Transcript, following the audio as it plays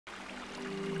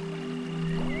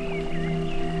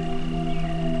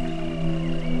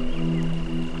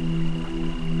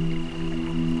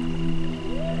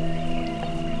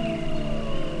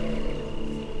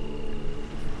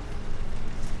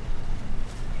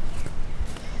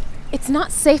It's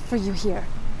not safe for you here.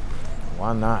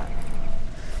 Why not?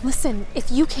 Listen,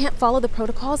 if you can't follow the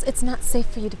protocols, it's not safe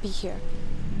for you to be here.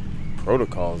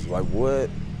 Protocols? Like what?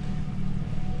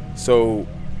 So,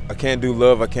 I can't do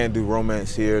love, I can't do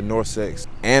romance here, nor sex.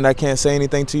 And I can't say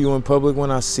anything to you in public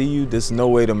when I see you? There's no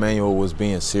way the manual was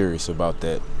being serious about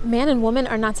that. Man and woman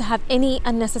are not to have any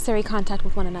unnecessary contact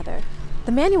with one another.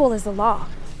 The manual is the law.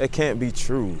 That can't be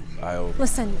true, Io.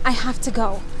 Listen, I have to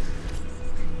go.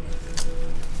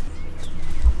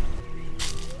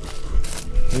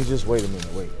 Can you just wait a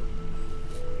minute, wait.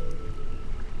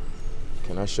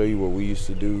 Can I show you what we used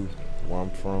to do where I'm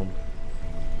from?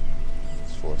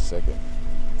 Just for a second.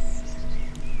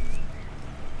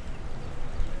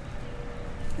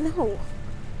 No.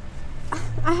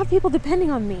 I have people depending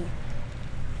on me.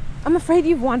 I'm afraid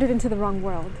you've wandered into the wrong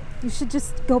world. You should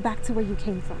just go back to where you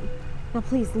came from. Now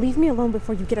please, leave me alone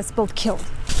before you get us both killed.